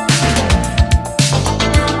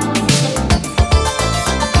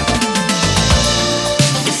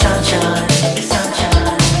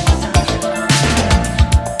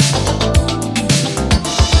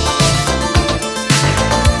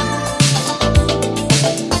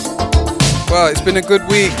 Well, it's been a good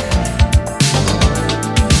week.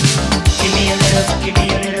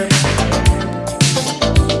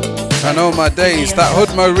 And oh my days, that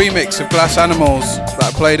Hoodmo remix of Glass Animals that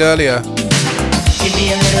I played earlier.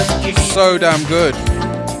 So damn good.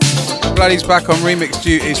 I'm glad he's back on remix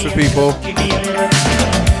duties for people.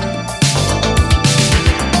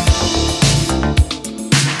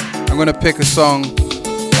 I'm going to pick a song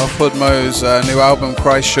off Hoodmo's new album,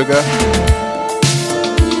 Christ Sugar.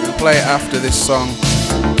 Play it after this song.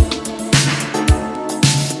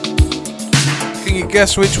 Can you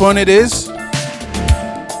guess which one it is?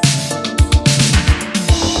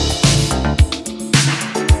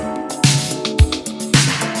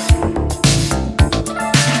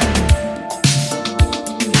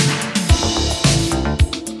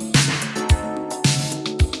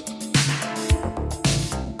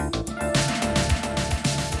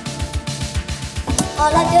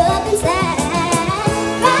 All I do up inside.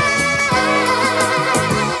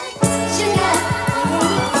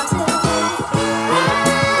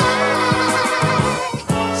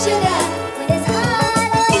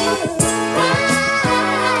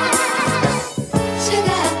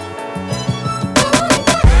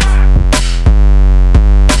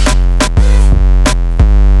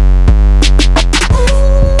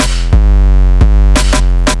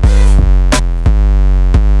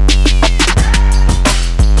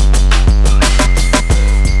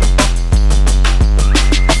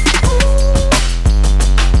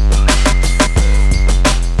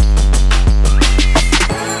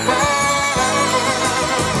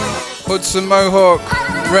 Hudson Mohawk,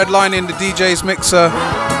 redlining the DJ's mixer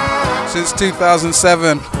since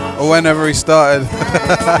 2007, or whenever he started.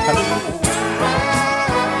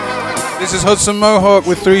 This is Hudson Mohawk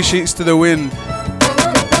with 3 Sheets to the Wind.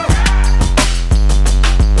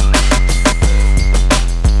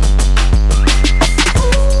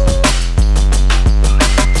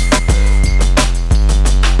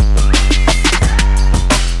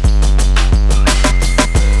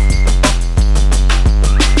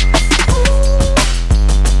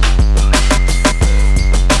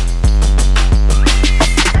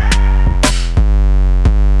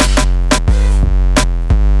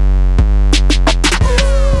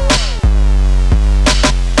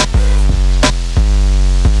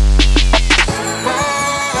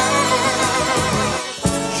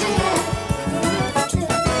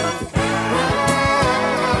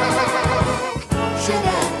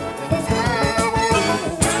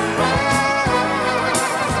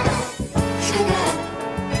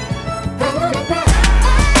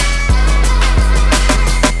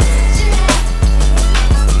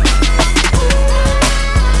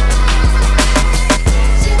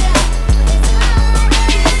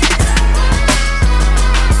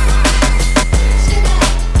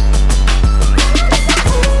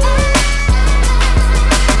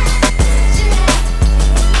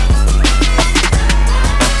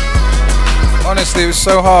 Honestly, it was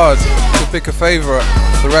so hard to pick a favourite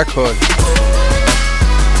for the record.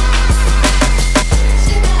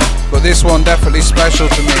 but this one definitely special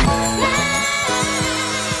to me.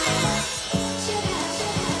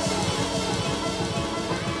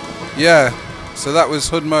 Yeah, so that was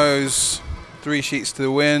Hudmo's Three Sheets to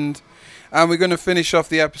the Wind. And we're going to finish off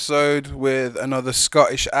the episode with another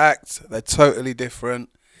Scottish act. They're totally different.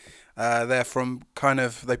 They're from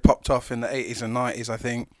they popped off in the 80s and 90s, I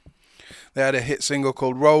think. They had a hit single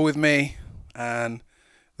called Roll With Me. And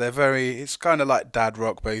it's kind of like dad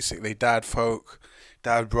rock, basically. Dad folk,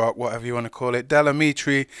 dad rock, whatever you want to call it.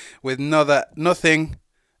 Delamitri with Nothing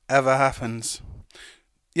Ever Happens.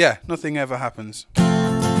 Yeah, Nothing Ever Happens.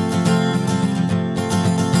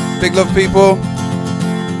 Big love, people.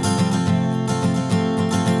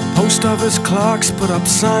 Post office clerks put up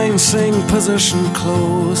signs saying position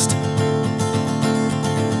closed,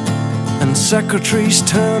 and secretaries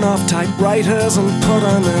turn off typewriters and put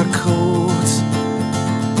on their coats,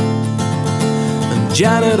 and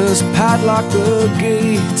janitors padlock the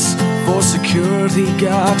gates for security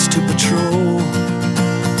guards to patrol,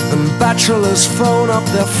 and bachelors phone up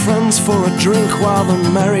their friends for a drink while the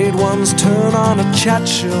married ones turn on a chat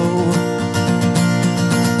show.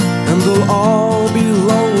 And they'll all be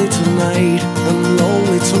lonely tonight and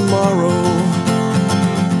lonely tomorrow.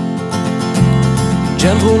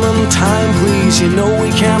 Gentlemen, time please, you know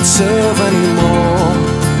we can't serve anymore.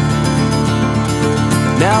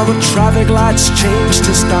 Now the traffic lights change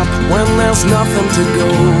to stop when there's nothing to go.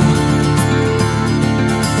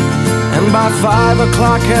 And by 5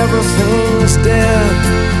 o'clock everything's dead,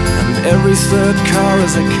 and every third car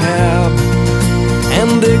is a cab.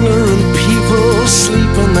 And ignorant people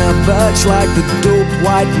sleep in their beds like the dope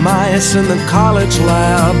white mice in the college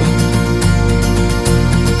lab.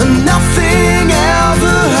 And nothing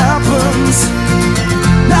ever happens,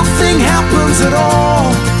 nothing happens at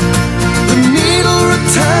all. The needle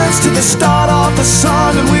returns to the start of the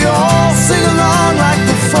song, and we all sing along like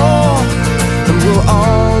before. And we'll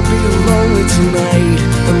all be lonely tonight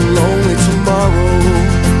and lonely tomorrow.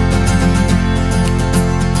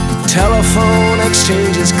 Telephone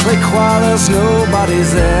exchanges click while there's nobody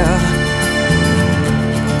there.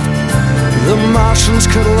 The Martians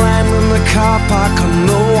could land in the car park and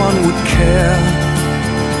no one would care.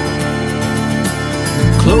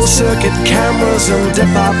 Closed-circuit cameras and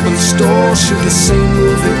department stores shoot the same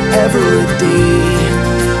movie every day.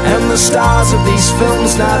 And the stars of these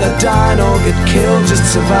films neither die nor get killed, just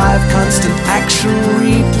survive constant action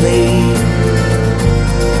replay.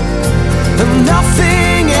 And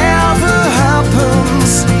nothing ever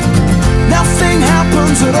happens, nothing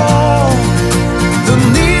happens at all. The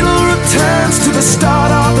needle returns to the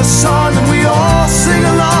start of the song, and we all sing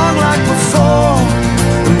along like before.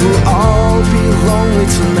 And we'll all be lonely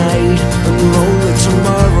tonight and lonely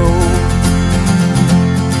tomorrow.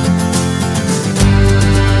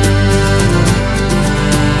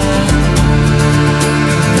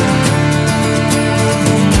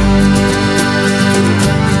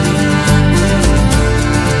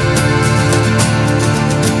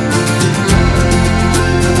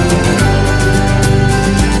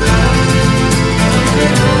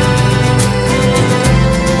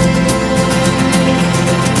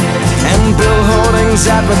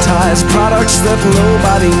 Advertise products that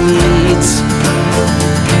nobody needs,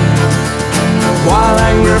 while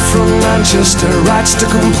anger from Manchester writes to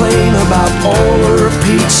complain about all the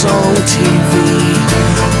repeats on TV,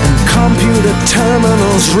 and computer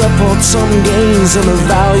terminals report some gains in the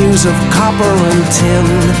values of copper and tin,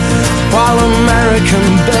 while American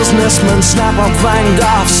businessmen snap up Van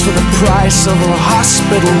Goghs for the price of a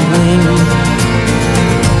hospital wing.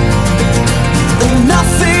 And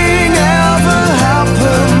nothing ever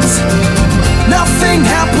happens, nothing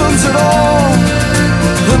happens at all.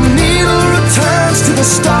 The needle returns to the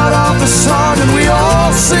start of the song, and we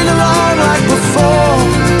all sing along like before.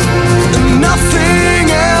 And nothing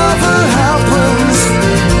ever happens,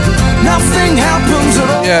 nothing happens at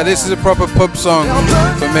all. Yeah, this is a proper pub song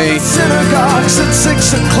for me. Synagogues at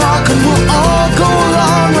 6 o'clock, and we'll all go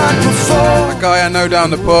along like before. A guy I know down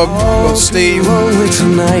the pub called Steve.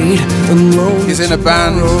 He's in a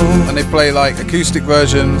band and they play like acoustic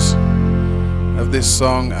versions of this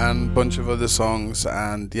song and a bunch of other songs,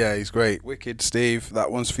 and yeah, he's great. Wicked Steve,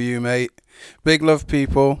 that one's for you, mate. Big love,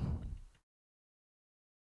 people.